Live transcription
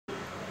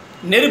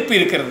நெருப்பு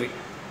இருக்கிறது.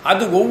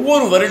 அது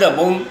ஒவ்வொரு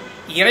வருடமும்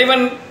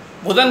இறைவன்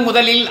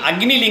முதலில்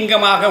அக்னி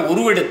லிங்கமாக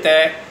உருவெடுத்த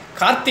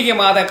கார்த்திகை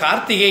மாத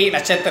கார்த்திகை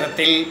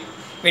நட்சத்திரத்தில்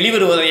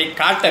வெளிவருவதை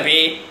காட்டவே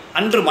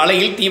அன்று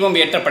மலையில் தீபம்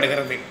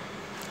ஏற்றப்படுகிறது.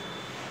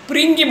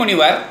 பிரிங்கி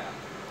முனிவர்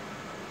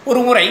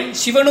ஒரு முறை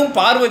சிவனும்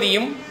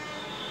பார்வதியும்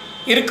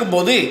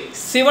இருக்கும்போது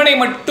சிவனை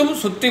மட்டும்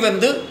சுற்றி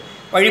வந்து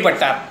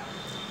வழிபட்டார்.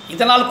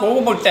 இதனால்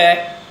கோபப்பட்ட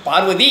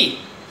பார்வதி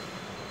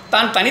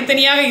தான்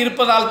தனித்தனியாக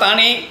இருப்பதால்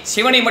தானே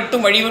சிவனை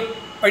மட்டும்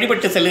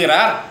வழிபட்டு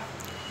செல்கிறார்,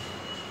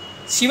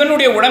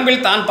 சிவனுடைய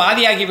உடம்பில் தான்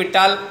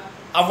பாதியாகிவிட்டால்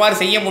அவ்வாறு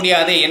செய்ய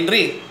முடியாது என்று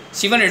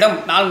சிவனிடம்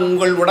நான்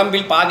உங்கள்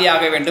உடம்பில்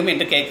பாதியாக வேண்டும்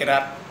என்று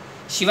கேட்கிறார்.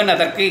 சிவன்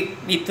அதற்கு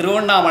நீ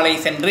திருவண்ணாமலை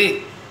சென்று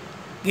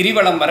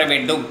கிரிவலம் வர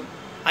வேண்டும்,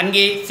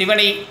 அங்கே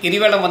சிவனை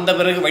கிரிவலம் வந்த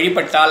பிறகு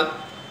வழிபட்டால்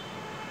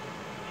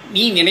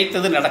நீ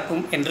நினைத்தது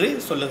நடக்கும் என்று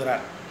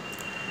சொல்லுகிறார்.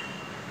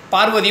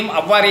 பார்வதியும்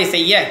அவ்வாறே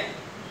செய்ய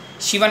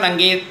சிவன்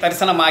அங்கே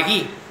தரிசனமாகி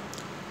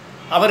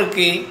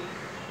அவருக்கு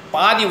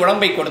பாதி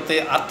உடம்பை கொடுத்து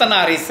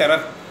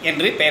அர்த்தநாரீஸ்வரர்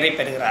என்று பெயரை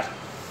பெறுகிறார்.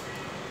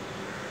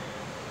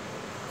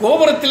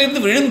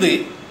 கோபுரத்திலிருந்து விழுந்து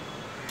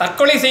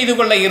தற்கொலை செய்து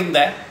கொள்ள இருந்த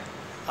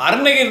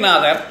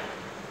அருணகிரிநாதர்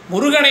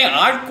முருகனை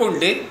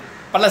ஆட்கொண்டு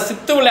பல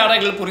சித்து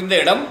விளையாடல்கள் புரிந்த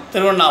இடம்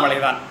திருவண்ணாமலை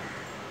தான்.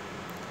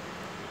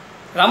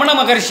 ரமண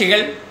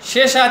மகர்ஷிகள்,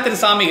 சேஷாத்திரி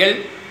சாமிகள்,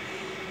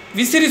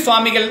 விசிறி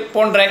சுவாமிகள்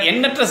போன்ற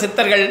எண்ணற்ற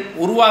சித்தர்கள்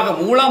உருவாக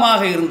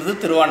மூலமாக இருந்தது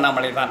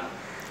திருவண்ணாமலை தான்.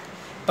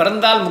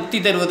 பிறந்தால் முக்தி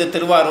தருவது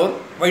திருவாரூர்,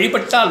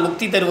 வழிபட்டால்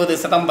முக்தி தருவது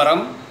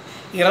சிதம்பரம்,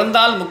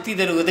 இறந்தால் முக்தி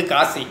தருவது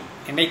காசி,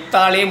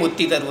 நினைத்தாலே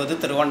முக்தி தருவது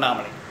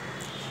திருவண்ணாமலை.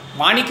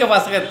 மாணிக்க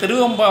வாசகர்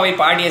திருவெம்பாவை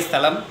பாடிய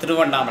ஸ்தலம்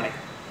திருவண்ணாமலை.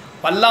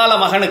 வல்லாள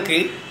மகனுக்கு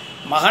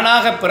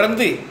மகனாக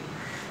பிறந்து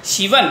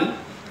சிவன்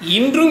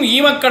இன்றும்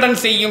ஈமக்கடன்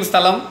செய்யும்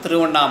ஸ்தலம்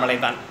திருவண்ணாமலை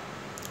தான்.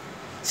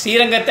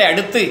 ஸ்ரீரங்கத்தை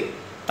அடுத்து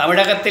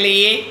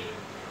தமிழகத்திலேயே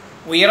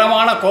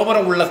உயரமான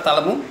கோபுரம் உள்ள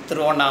ஸ்தலமும்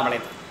திருவண்ணாமலை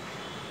தான்.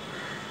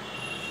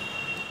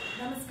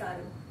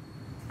 Namaskaram.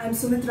 I am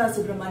Sumithra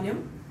Subramaniam,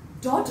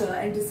 daughter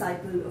and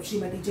disciple of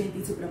Srimati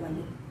Jayanthi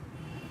Subramaniam.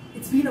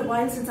 It's been a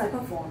while since I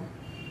performed,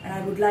 and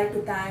I would like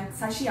to thank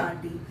Sashi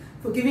Aunty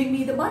for giving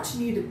me the much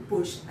needed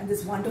push and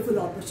this wonderful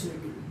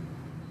opportunity.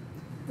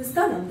 The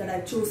sthalam that I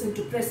have chosen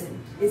to present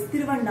is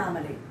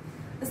Tiruvannamalai,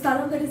 a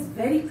sthalam that is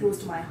very close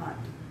to my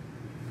heart.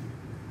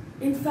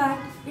 In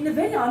fact, in a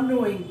very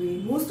unknowing way,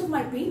 most of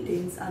my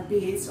paintings are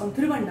based on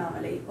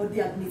Tiruvannamalai or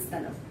the Agni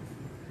sthalam.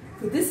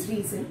 For this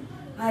reason,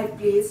 I have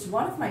placed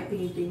one of my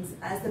paintings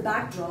as the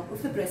backdrop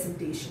of the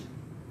presentation.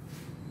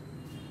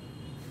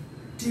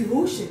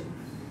 Devotion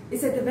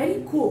is at the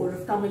very core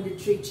of Tamil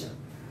literature.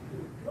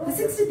 The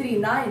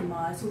 63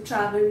 Nayanmars who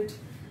travelled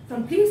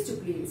from place to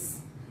place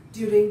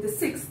during the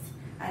 6th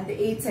and the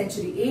 8th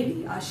century AD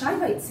are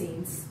Shaivite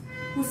saints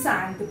who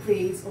sang the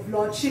praise of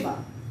Lord Shiva.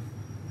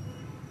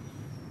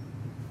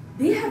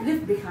 They have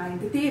left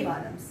behind the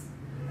Thevarams,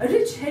 a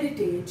rich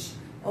heritage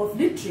of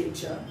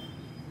literature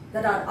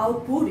that are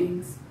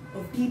outpourings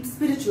of deep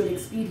spiritual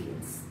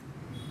experience.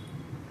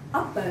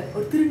 Appar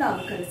or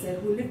Thirunavukarasar,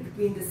 who lived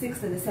between the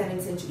 6th and the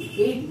 7th century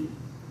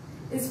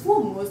AD, is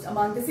foremost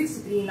among the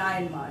 63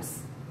 Nayanmars.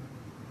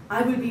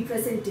 I will be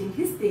presenting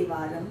his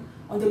Thevaram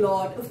on the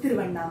Lord of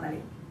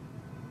Tiruvannamalai.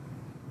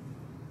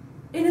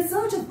 In a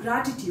surge of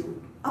gratitude,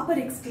 Appar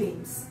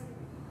exclaims,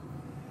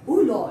 O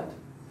Lord,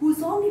 who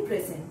is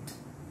omnipresent,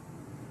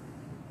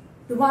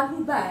 the one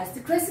who bears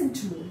the crescent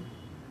moon,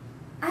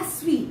 as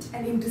sweet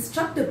and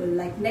indestructible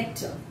like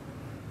nectar,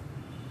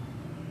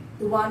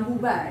 the one who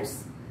wears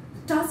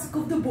the tusk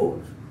of the boar,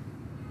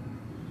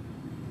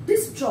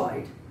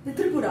 destroyed the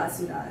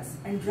Tripurasuras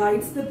and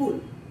rides the bull.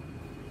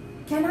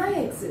 Can I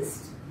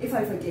exist if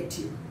I forget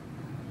you?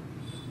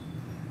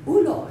 O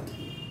Lord,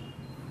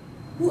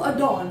 who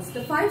adorns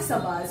the 5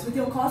 sabhas with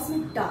your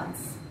cosmic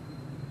dance,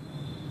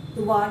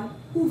 the one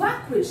who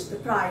vanquished the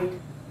pride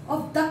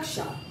of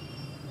Daksha,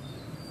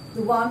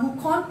 the one who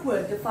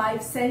conquered the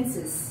 5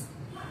 senses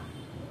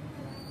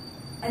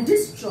and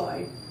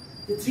destroyed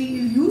the 3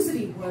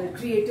 illusory worlds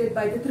created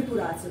by the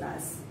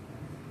Tripurasuras.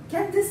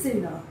 Can this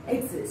sinner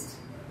exist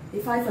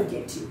if I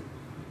forget you?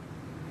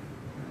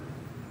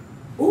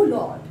 O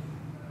Lord,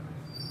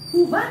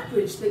 who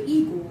vanquished the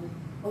ego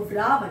of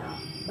Ravana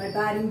by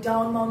bearing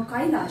down Mount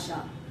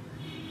Kailasha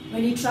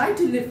when he tried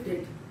to lift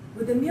it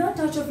with the mere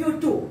touch of your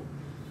toe,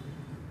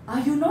 are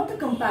you not the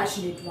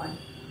compassionate one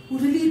who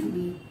relieved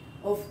me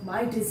of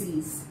my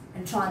disease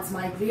and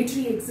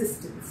transmigratory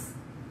existence?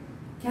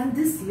 Can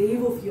this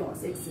slave of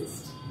yours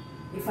exist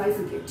if I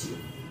forget you?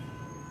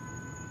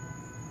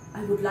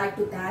 I would like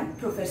to thank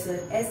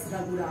Professor S.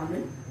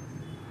 Raghuraman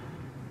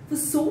for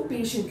so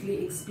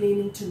patiently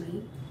explaining to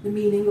me the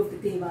meaning of the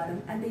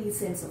Thevaram and the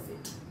essence of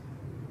it.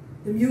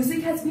 The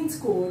music has been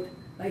scored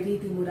by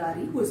Riti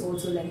Murari, who has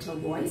also lent her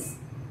voice.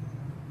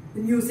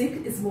 The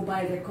music is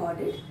mobile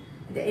recorded.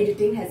 The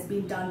editing has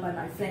been done by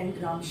my friend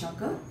Ram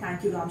Shankar.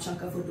 Thank you, Ram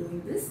Shankar, for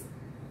doing this.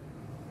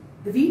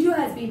 The video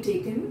has been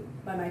taken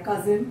by my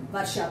cousin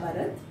Varsha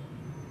Bharat.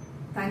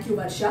 Thank you,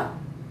 Varsha.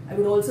 I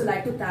would also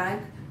like to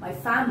thank my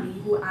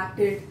family who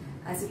acted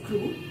as a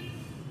crew.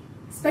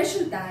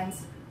 Special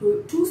thanks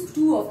to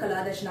two of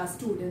Kaladashna's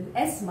students,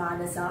 S.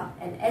 Manasa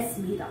and S.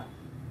 Meera,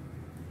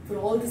 for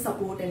all the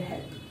support and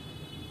help.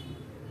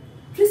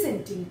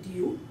 Presenting to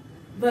you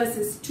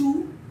verses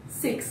 2,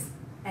 6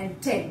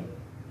 and 10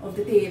 of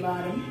the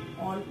Thevaram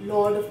on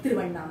Lord of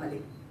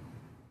Thiruvannamalai.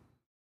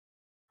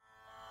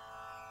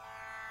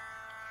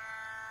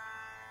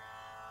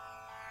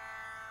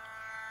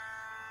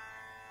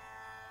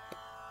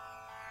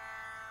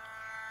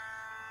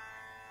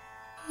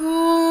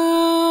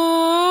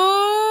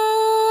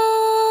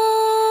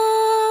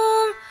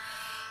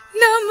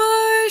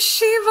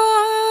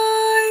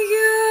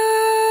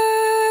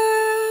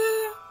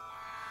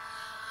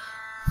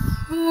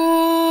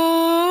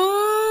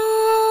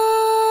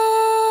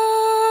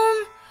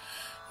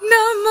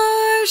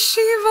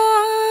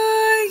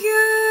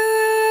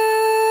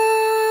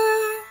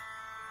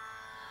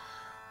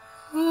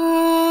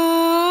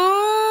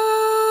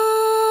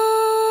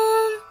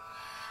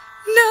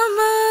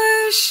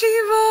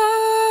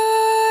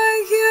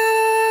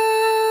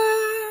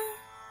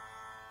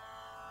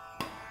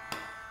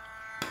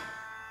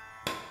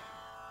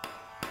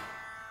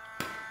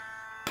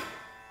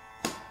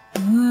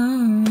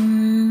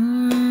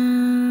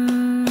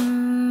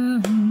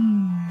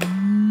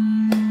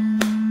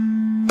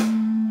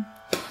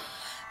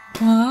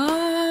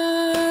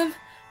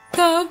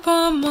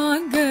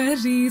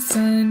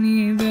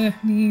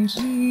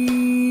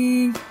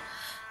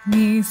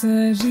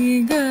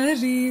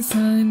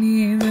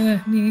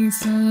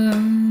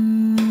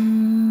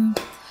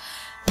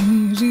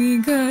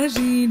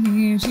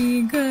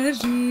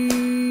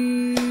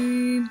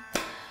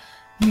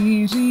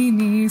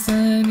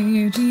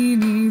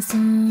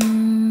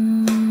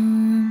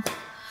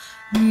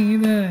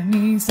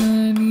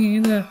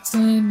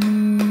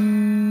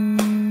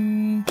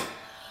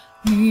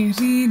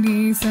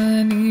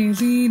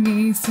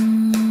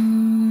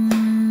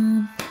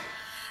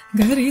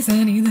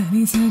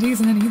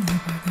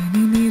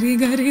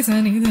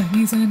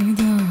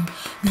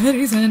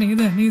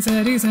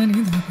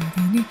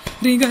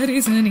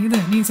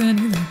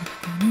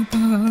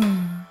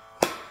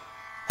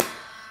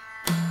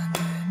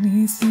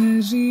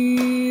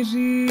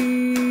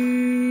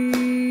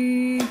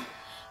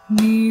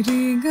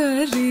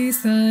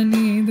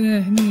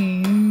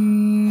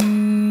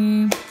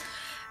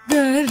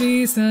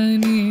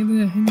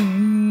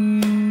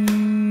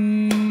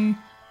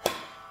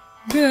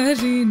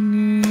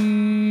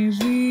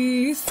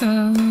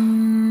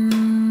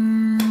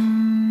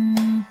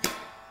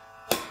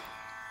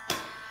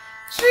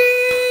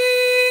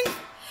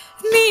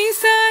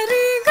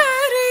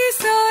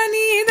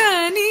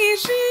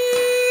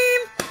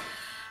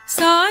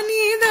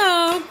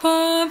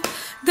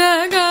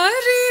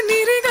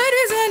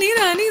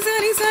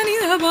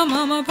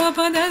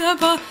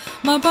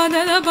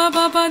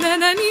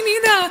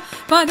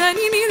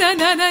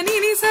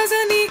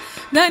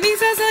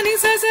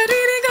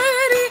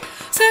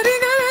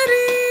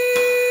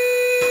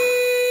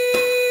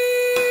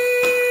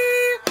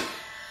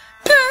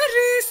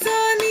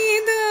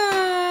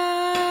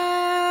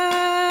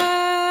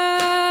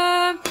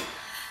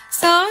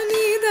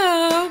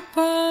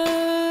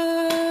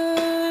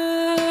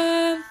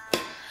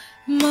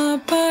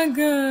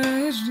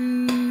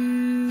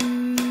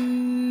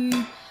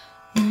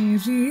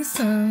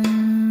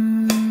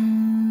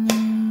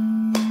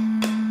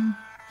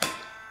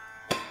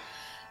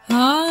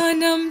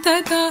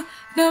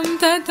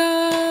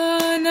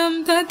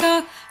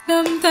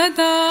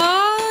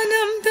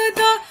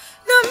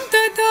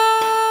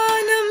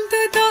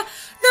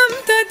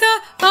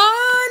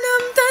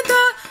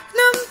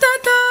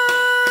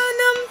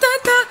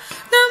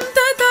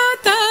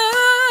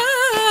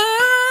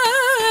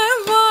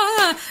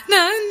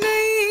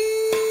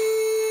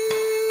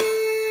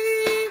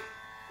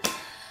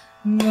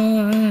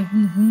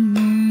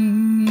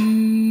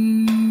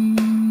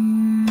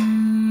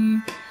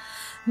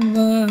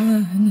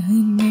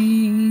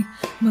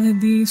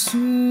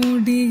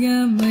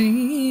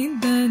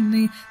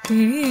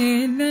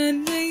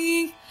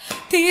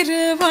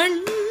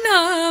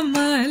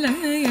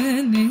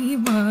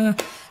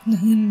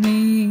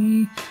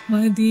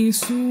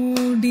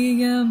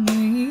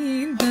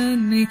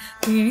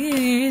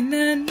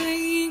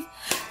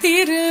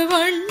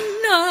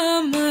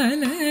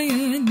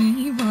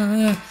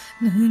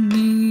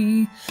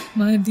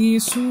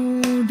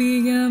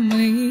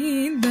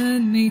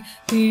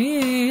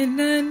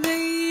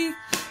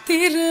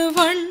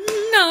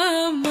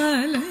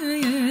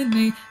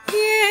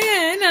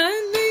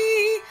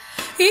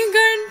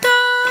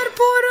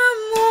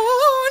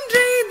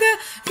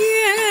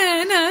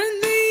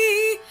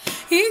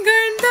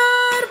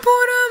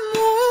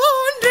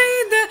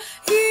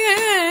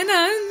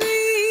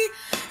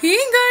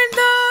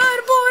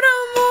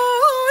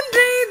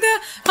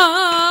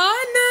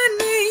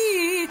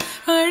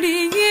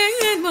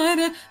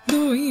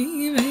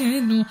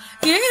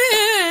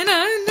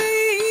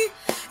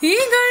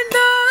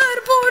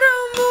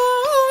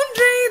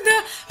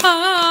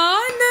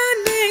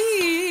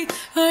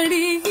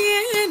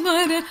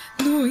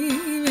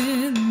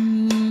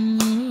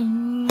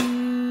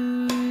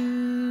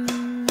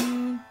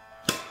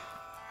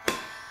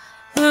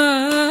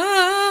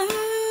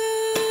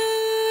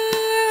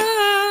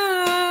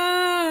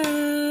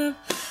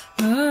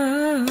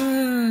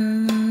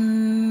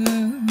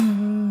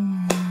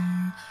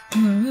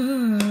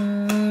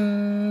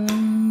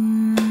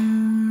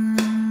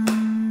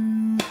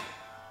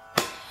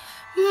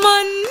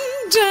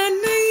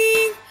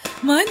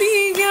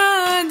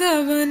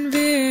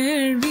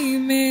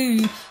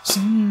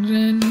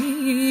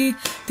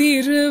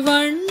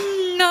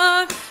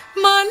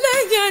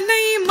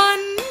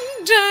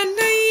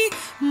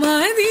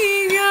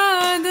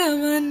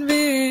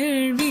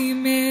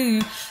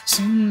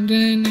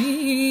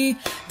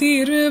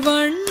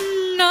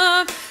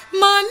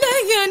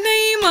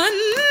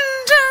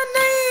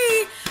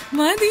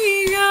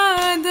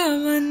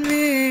 Mathiyadhavan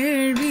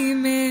வேள்வி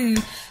மேல்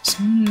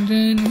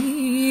சென்றனை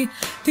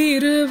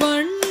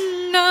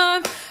திருவண்ணா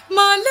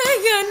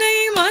மலையனை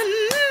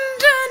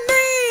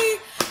மன்றனை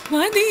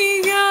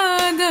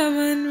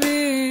மதியாதவன்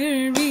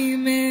வேள்வி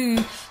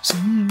மேல்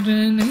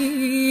சென்றனை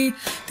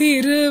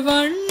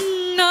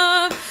திருவண்ணா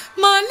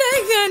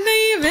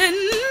மலையனை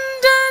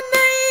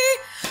வென்றனை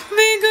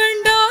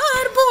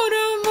வெகுண்டார்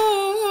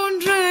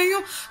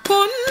புறமூன்றையும்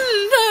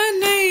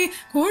கொன்றனை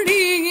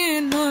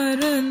கொடியேன்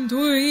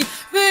மறந்துய்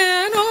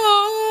வேணோ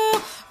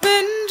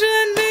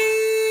வென்றனை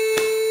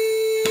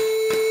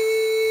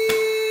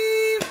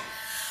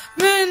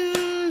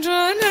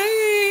வென்றனை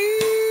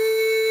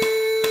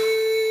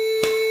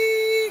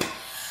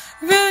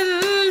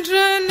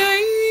வென்றனை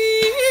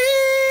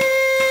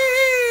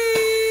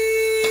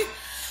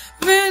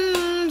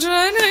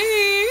வென்றனை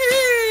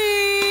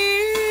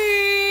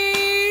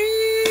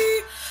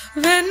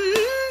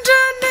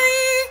வென்றனை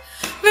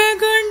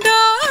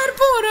வெகுண்டார்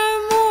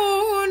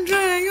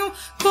புறமூன்றையும்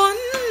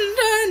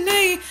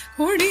கொன்றனை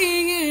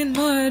கொடியேன்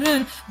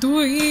மரன்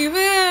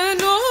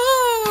துய்வேனோ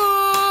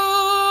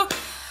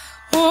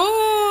ஓ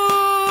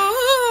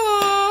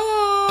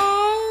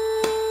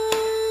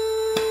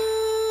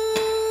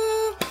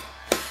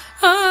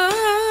ஆ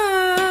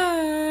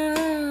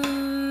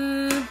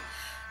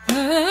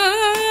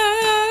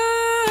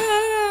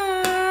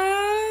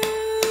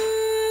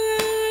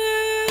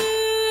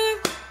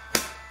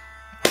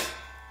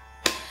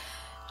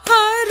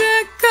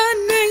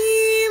அரக்கனை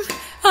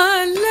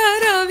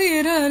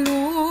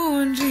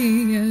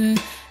அல்லறவிரலோன்றிய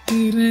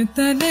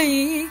திருத்தனை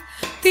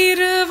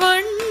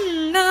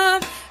திருவண்ணா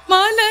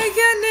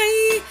மலையனை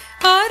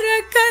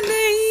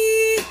அரக்கனை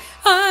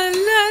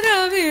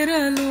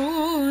அல்லறவிரலோன்றிய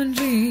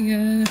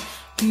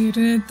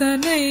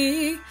திருத்தனை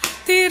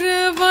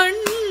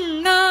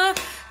திருவண்ணா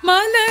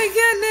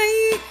மலையனை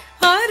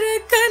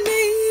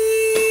அரக்கனை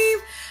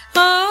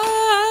ஆ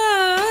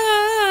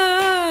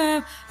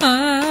ஆ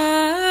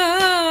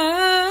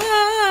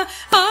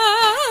ஆ ஆ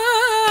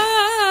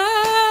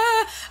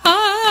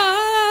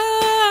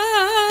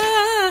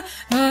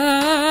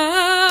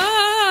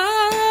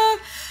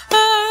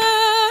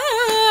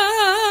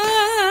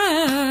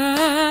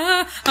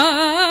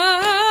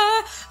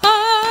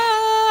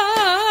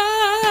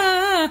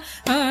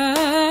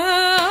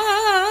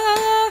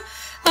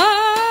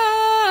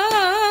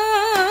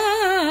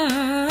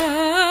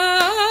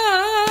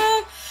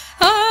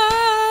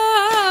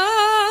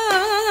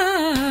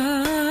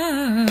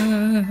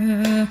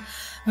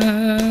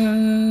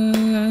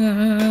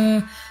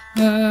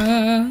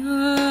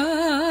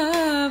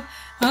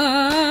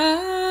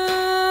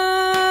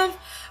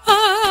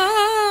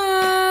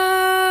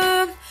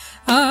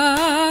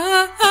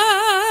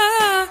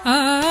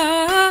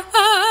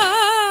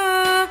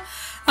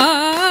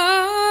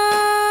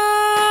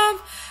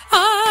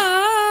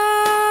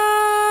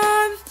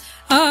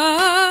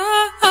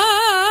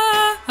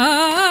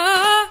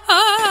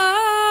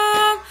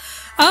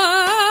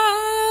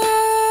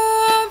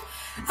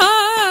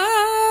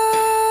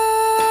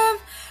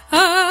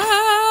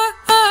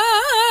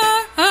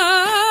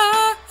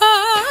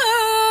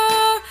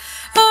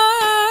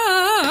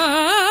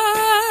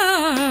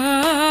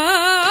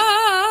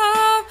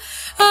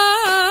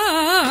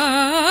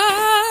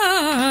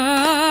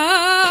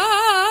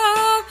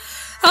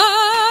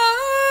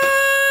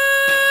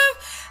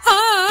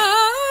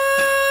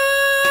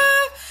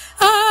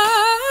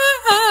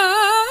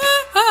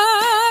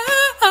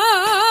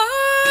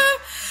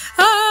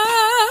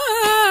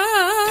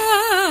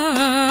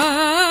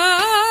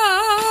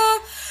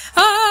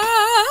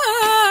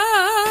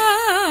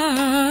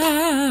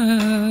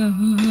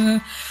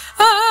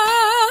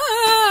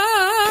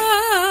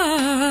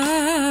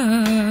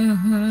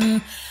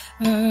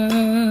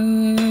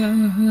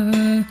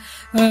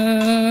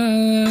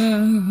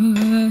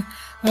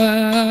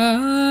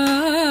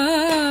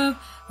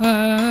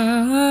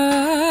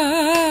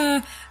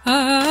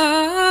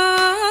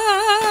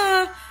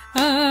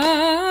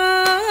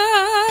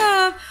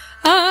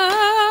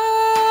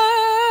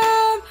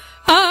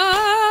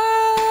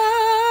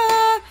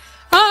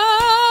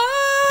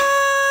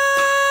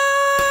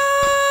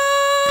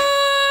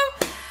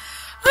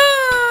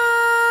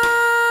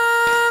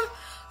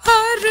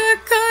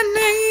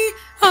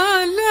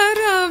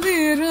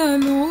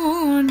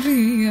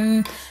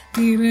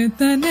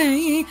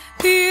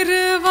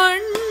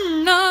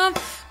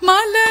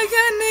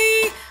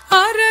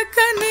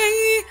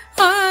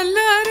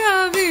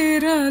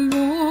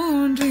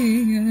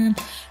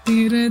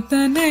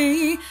திருத்தனை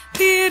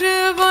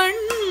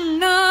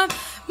திருவண்ணா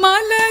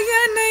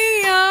மலையனை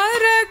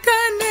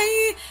அரக்கனை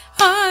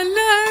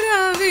அலற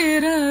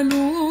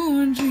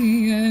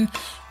விரலூன்றிய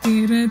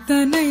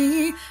திருத்தனை